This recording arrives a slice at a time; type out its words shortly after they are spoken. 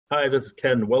Hi, this is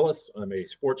Ken Willis. I'm a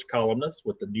sports columnist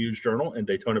with the News Journal in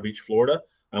Daytona Beach, Florida.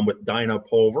 I'm with Dinah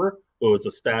Pulver, who is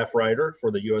a staff writer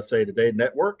for the USA Today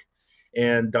network.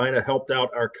 And Dinah helped out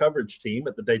our coverage team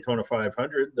at the Daytona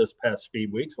 500 this past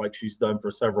Speed Weeks, like she's done for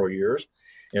several years.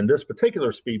 And this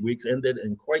particular Speed Weeks ended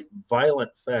in quite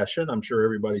violent fashion. I'm sure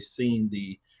everybody's seen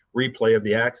the replay of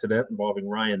the accident involving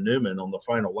Ryan Newman on the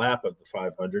final lap of the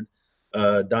 500.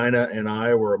 Dinah and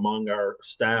I were among our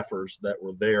staffers that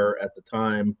were there at the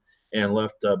time and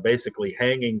left basically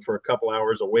hanging for a couple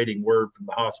hours awaiting word from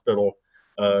the hospital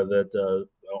that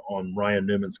on Ryan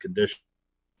Newman's condition.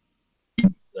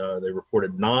 They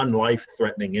reported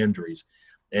non-life-threatening injuries.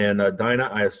 And Dinah,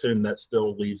 I assume that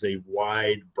still leaves a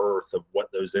wide berth of what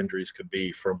those injuries could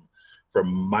be, from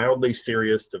mildly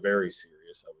serious to very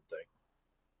serious, I would think.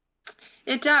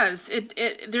 It does.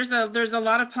 There's a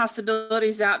lot of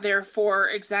possibilities out there for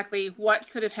exactly what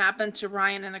could have happened to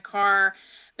Ryan in the car.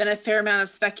 Been a fair amount of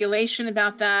speculation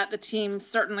about that. The team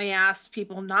certainly asked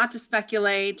people not to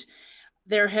speculate.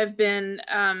 There have been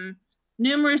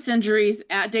numerous injuries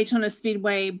at Daytona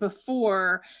Speedway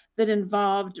before that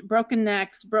involved broken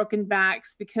necks, broken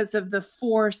backs because of the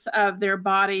force of their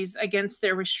bodies against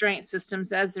their restraint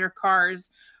systems as their cars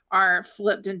are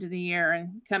flipped into the air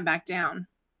and come back down.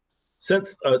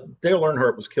 Since Dale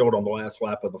Earnhardt was killed on the last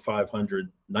lap of the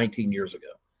 500 19 years ago,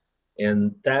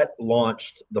 and that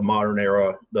launched the modern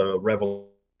era, the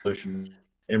revolution.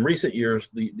 In recent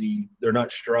years, they're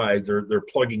not strides; they're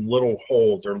plugging little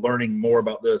holes. They're learning more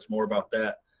about this, more about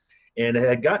that, and it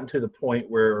had gotten to the point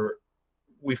where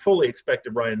we fully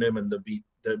expected Ryan Newman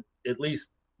to at least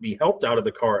be helped out of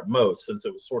the car at most, since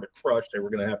it was sort of crushed. They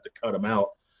were going to have to cut him out,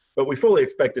 but we fully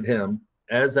expected him,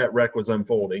 as that wreck was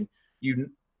unfolding. You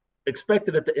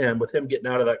expected at the end with him getting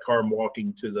out of that car and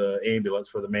walking to the ambulance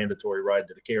for the mandatory ride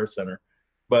to the care center.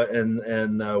 But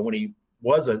when he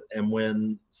wasn't, and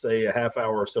when, say, a half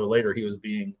hour or so later he was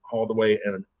being hauled away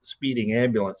in a speeding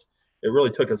ambulance, it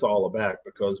really took us all aback,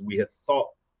 because we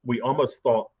almost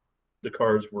thought the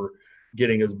cars were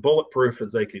getting as bulletproof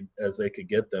as they could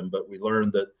get them. But we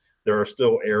learned that there are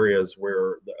still areas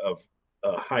of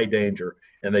high danger,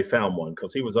 and they found one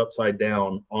because he was upside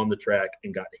down on the track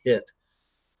and got hit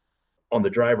on the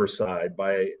driver's side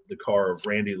by the car of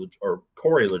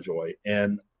Corey LaJoie.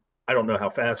 And I don't know how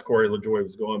fast Corey LaJoie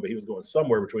was going, but he was going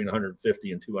somewhere between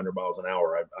 150 and 200 miles an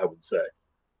hour, I would say.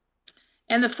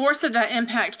 And the force of that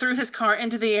impact threw his car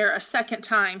into the air a second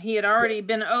time. He had already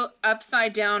been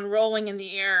upside down, rolling in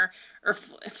the air, or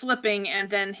flipping, and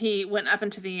then he went up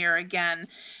into the air again.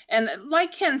 And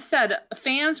like Ken said,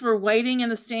 fans were waiting in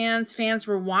the stands. Fans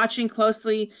were watching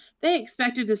closely. They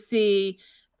expected to see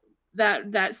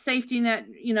that safety net,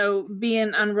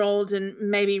 being unrolled, and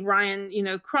maybe Ryan,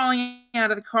 crawling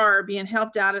out of the car, being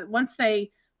helped out. Once they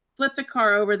flipped the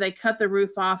car over, they cut the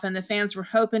roof off, and the fans were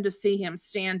hoping to see him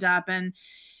stand up. And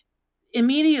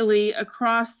immediately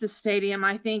across the stadium,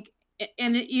 I think,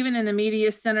 and even in the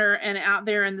media center and out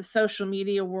there in the social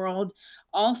media world,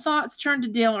 all thoughts turned to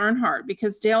Dale Earnhardt,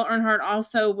 because Dale Earnhardt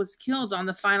also was killed on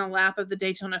the final lap of the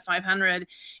Daytona 500.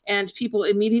 And people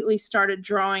immediately started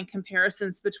drawing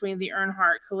comparisons between the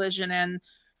Earnhardt collision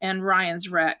and Ryan's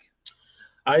wreck.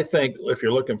 I think if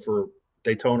you're looking for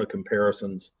Daytona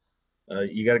comparisons,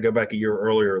 you got to go back a year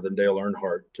earlier than Dale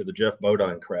Earnhardt to the Jeff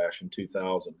Bodine crash in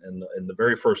 2000, and the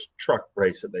very first truck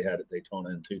race that they had at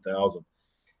Daytona in 2000.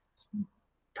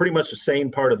 Pretty much the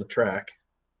same part of the track,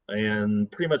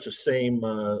 and pretty much the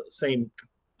same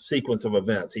sequence of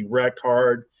events. He wrecked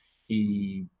hard.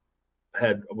 He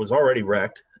was already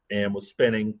wrecked and was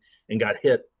spinning and got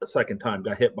hit a second time.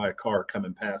 Got hit by a car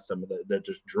coming past him that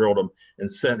just drilled him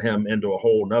and sent him into a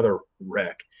whole nother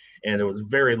wreck. And there was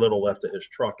very little left of his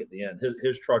truck at the end.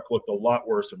 His truck looked a lot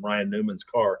worse than Ryan Newman's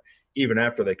car, even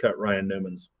after they cut Ryan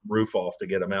Newman's roof off to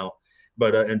get him out.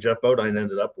 But and Jeff Bodine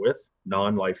ended up with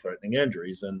non-life-threatening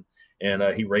injuries, and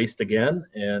he raced again.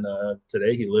 And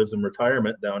today he lives in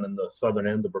retirement down in the southern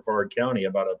end of Brevard County,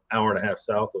 about an hour and a half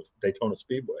south of Daytona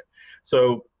Speedway.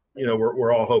 So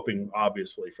we're all hoping,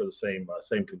 obviously, for the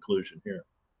same conclusion here.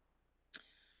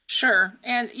 Sure,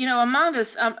 and among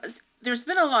this, there's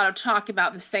been a lot of talk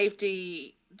about the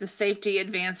safety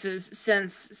advances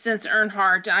since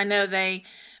Earnhardt. I know they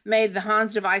made the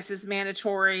Hans devices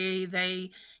mandatory.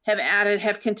 They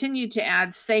have continued to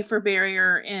add safer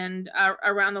barrier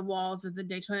around the walls of the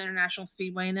Daytona International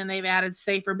Speedway, and then they've added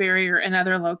safer barrier in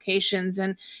other locations.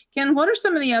 And Ken, what are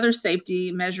some of the other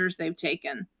safety measures they've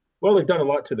taken? Well, they've done a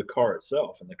lot to the car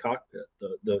itself and the cockpit.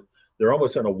 They're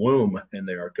almost in a womb in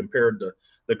there compared to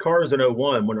the cars in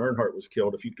 01 when Earnhardt was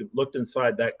killed. If you looked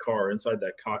inside that car, inside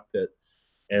that cockpit,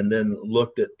 and then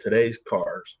looked at today's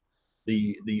cars,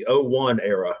 the '01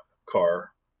 era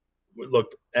car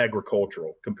looked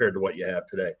agricultural compared to what you have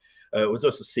today. It was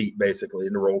just a seat basically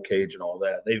and the roll cage and all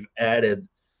that. They've added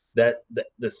that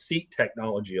the seat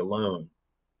technology alone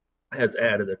has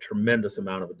added a tremendous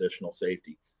amount of additional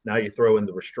safety. Now you throw in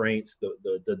the restraints,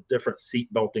 the different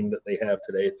seat belting that they have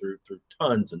today through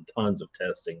tons and tons of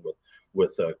testing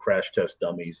with crash test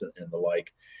dummies and the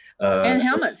like, and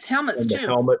helmets and the too.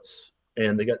 helmets,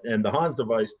 and they got and the Hans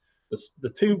device. The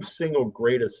two single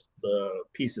greatest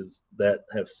pieces that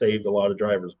have saved a lot of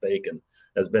drivers' bacon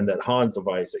has been that Hans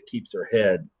device that keeps their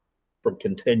head from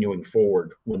continuing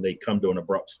forward when they come to an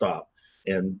abrupt stop.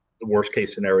 And the worst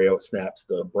case scenario, it snaps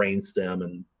the brain stem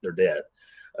and they're dead.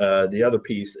 The other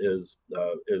piece is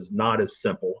not as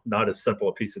simple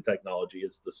a piece of technology.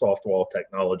 It's the soft wall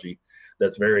technology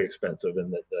that's very expensive,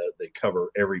 and that they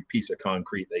cover every piece of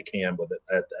concrete they can with it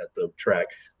at the track.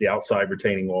 The outside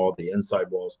retaining wall, the inside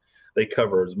walls, they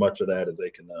cover as much of that as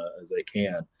they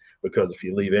can, because if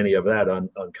you leave any of that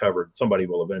uncovered, somebody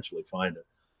will eventually find it.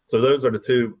 So those are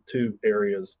the two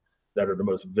areas that are the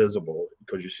most visible,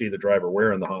 because you see the driver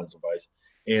wearing the Hans device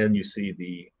and you see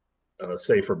the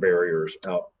safer barriers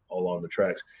out along the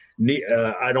tracks.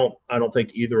 I don't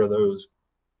think either of those.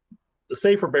 The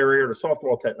safer barrier, the soft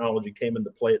wall technology came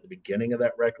into play at the beginning of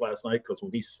that wreck last night, because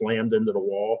when he slammed into the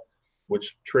wall,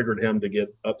 which triggered him to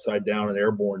get upside down and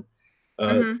airborne,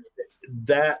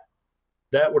 that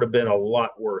would have been a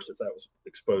lot worse if that was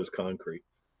exposed concrete.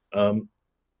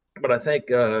 But I think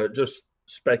just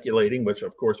speculating, which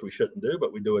of course we shouldn't do,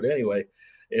 but we do it anyway.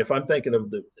 If I'm thinking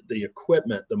of the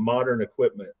equipment, the modern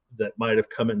equipment that might have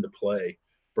come into play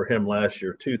for him last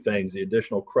year, two things: the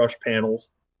additional crush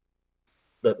panels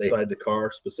that they inside the car,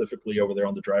 specifically over there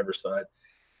on the driver's side,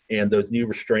 and those new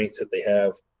restraints that they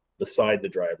have beside the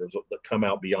drivers that come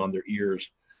out beyond their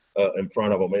ears in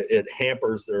front of them. It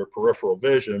hampers their peripheral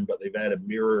vision, but they've added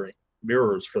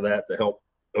mirrors for that to help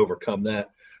overcome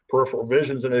that. Peripheral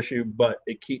vision's an issue, but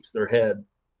it keeps their head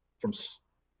from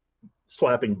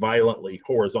slapping violently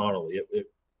horizontally. It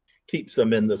keeps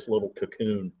them in this little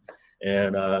cocoon,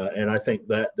 and I think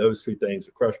that those two things,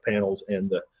 the crush panels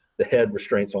and the head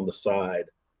restraints on the side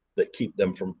that keep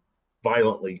them from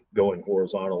violently going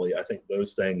horizontally, I think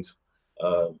those things,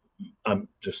 I'm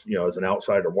just, as an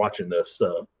outsider watching this,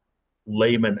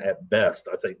 layman at best,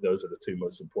 I think those are the two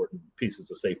most important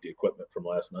pieces of safety equipment from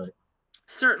last night.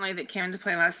 Certainly that came into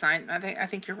play last night. I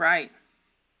think you're right.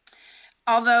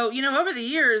 Although, over the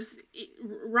years,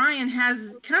 Ryan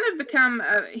has kind of become,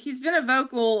 he's been a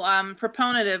vocal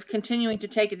proponent of continuing to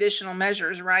take additional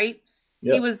measures, right?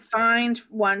 Yep. He was fined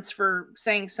once for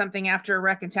saying something after a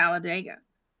wreck in Talladega.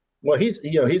 Well, he's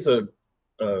a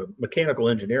mechanical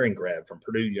engineering grad from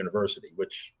Purdue University,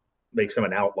 which makes him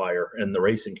an outlier in the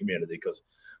racing community, because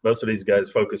most of these guys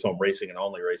focus on racing and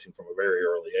only racing from a very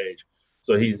early age.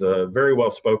 So he's very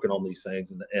well spoken on these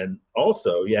things, and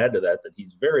also you add to that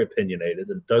he's very opinionated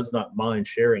and does not mind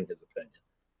sharing his opinion.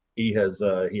 He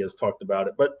has talked about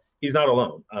it, but he's not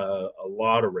alone. A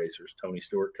lot of racers, Tony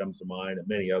Stewart comes to mind, and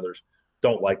many others,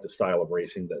 don't like the style of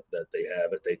racing that they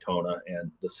have at Daytona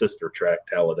and the sister track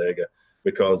Talladega,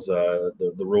 because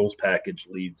the rules package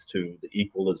leads to the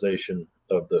equalization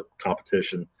of the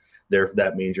competition.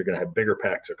 That means you're going to have bigger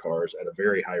packs of cars at a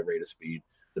very high rate of speed.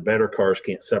 The better cars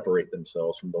can't separate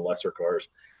themselves from the lesser cars,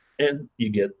 and you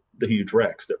get the huge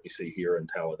wrecks that we see here in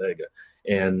Talladega.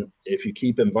 And if you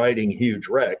keep inviting huge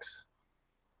wrecks,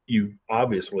 you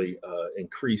obviously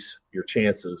increase your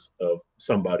chances of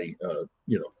somebody,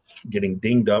 getting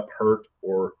dinged up, hurt,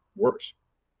 or worse.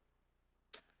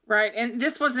 Right, and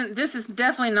this is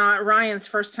definitely not Ryan's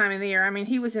first time in the air. I mean,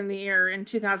 he was in the air in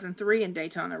 2003 in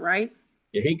Daytona, right?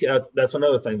 Yeah, that's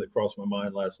another thing that crossed my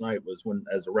mind last night, was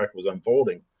as the wreck was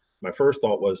unfolding, my first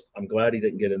thought was, I'm glad he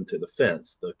didn't get into the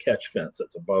fence, the catch fence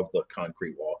that's above the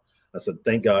concrete wall. I said,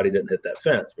 thank God he didn't hit that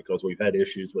fence, because we've had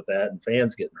issues with that and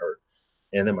fans getting hurt.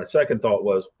 And then my second thought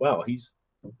was, wow, this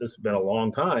has been a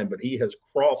long time, but he has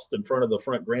crossed in front of the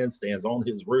front grandstands on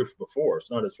his roof before. It's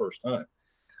not his first time.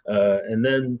 And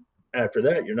then after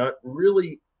that, you're not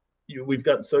really, we've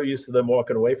gotten so used to them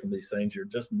walking away from these things, you're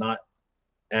just not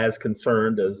as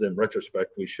concerned as in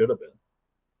retrospect we should have been.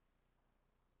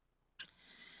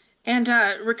 And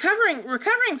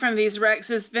recovering from these wrecks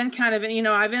has been kind of,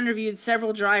 I've interviewed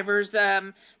several drivers.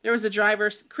 There was a driver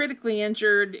critically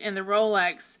injured in the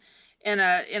Rolex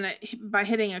by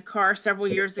hitting a car several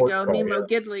years ago, Mimo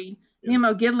Gidley.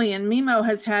 Mimo Gidley, and Mimo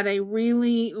has had a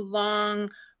really long,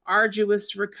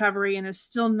 arduous recovery and is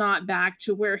still not back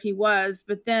to where he was.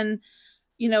 But then,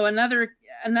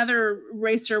 another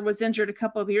racer was injured a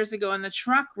couple of years ago in the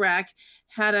truck wreck,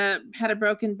 had a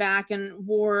broken back and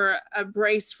wore a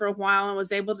brace for a while and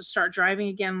was able to start driving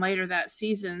again later that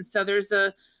season. So there's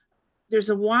a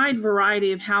wide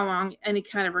variety of how long any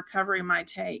kind of recovery might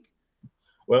take.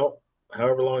 Well,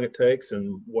 however long it takes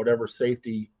and whatever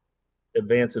safety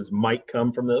advances might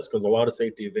come from this, because a lot of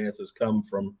safety advances come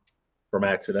from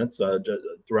accidents.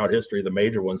 Throughout history, the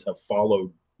major ones have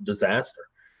followed disaster.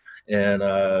 And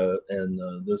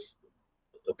this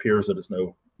appears that it's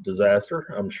no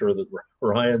disaster. I'm sure that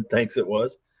Ryan thinks it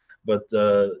was, but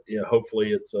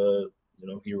hopefully it's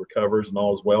he recovers and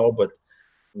all is well. But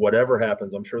whatever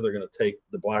happens, I'm sure they're going to take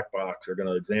the black box, they're going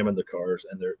to examine the cars,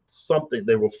 and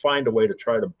they will find a way to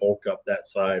try to bulk up that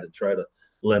side and try to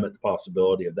limit the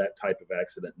possibility of that type of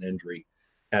accident and injury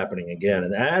happening again.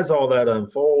 And as all that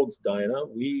unfolds, Dinah,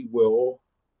 we will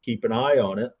keep an eye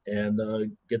on it and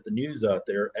get the news out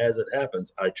there as it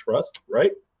happens, I trust,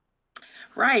 right?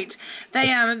 Right. They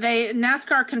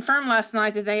NASCAR confirmed last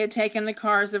night that they had taken the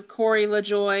cars of Corey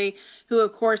LaJoie, who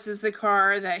of course is the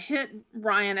car that hit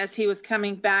Ryan as he was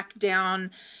coming back down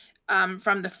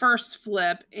from the first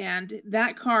flip. And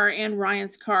that car and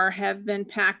Ryan's car have been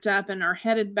packed up and are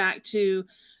headed back to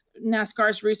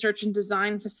NASCAR's research and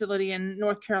design facility in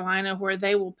North Carolina, where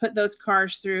they will put those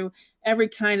cars through every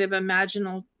kind of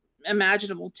imaginable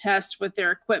test with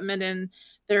their equipment and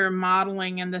their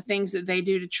modeling and the things that they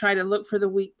do to try to look for the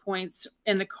weak points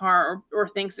in the car or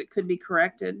things that could be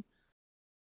corrected.